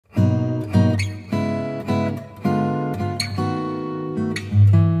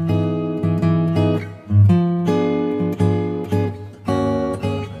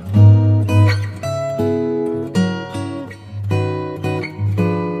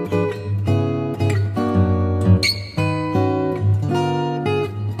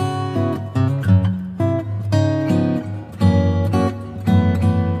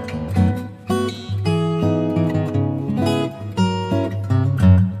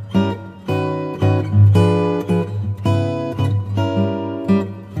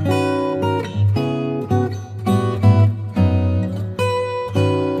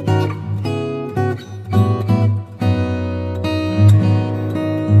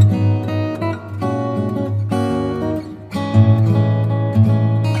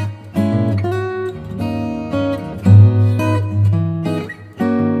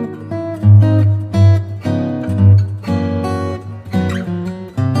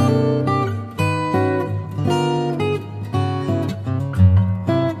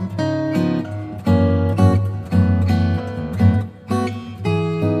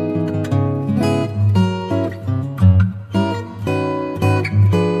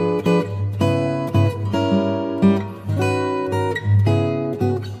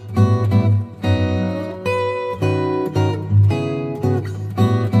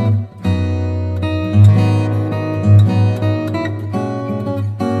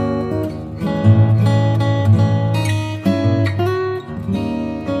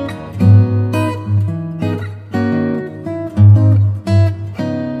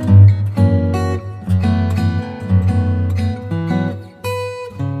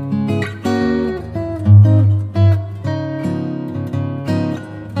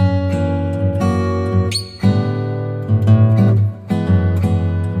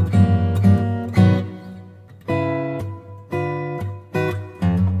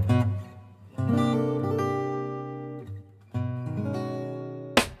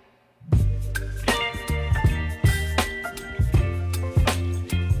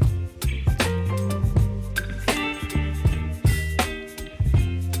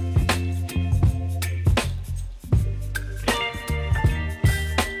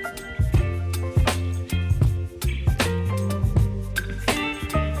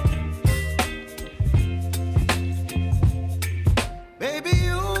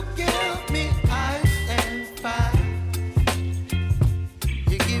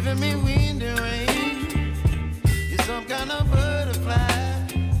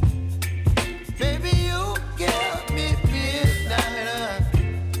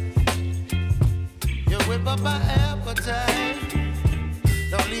my appetite.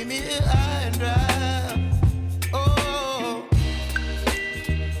 Don't leave me here high and dry. Oh,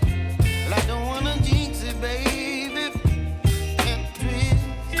 well, I don't wanna jinx it, baby, and twist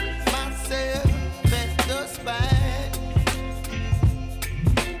myself at the spine.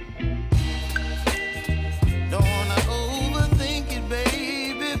 Don't wanna overthink it,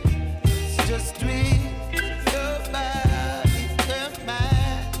 baby. It's just twist your body and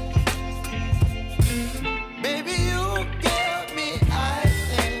mine. Baby, you give me ice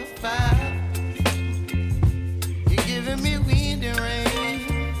and fire. You're giving me wind and rain.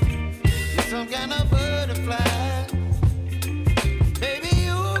 You're some kind of butterfly. Baby,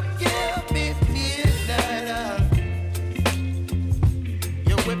 you give me midnight.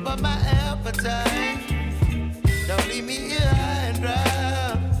 You whip up my appetite. Don't leave me here high and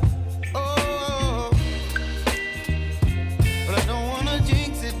dry. Oh, but I don't wanna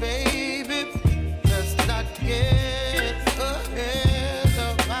jinx it, baby. Let's not get ahead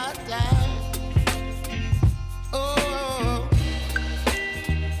of my time. Oh,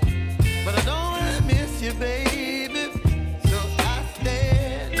 but I don't wanna miss you, baby. So I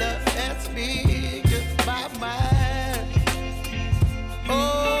stand up and speak my mind. Oh.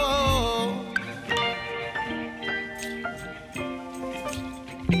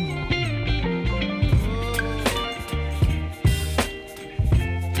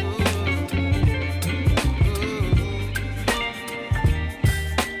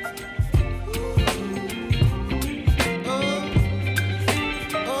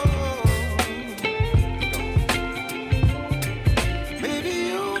 Baby,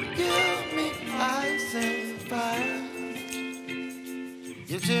 you give me ice and fire.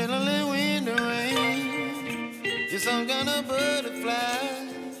 You're chilling wind and rain. You're some kind of butterfly.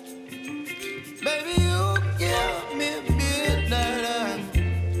 Baby, you give me midnight.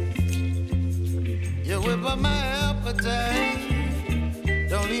 You whip up my appetite.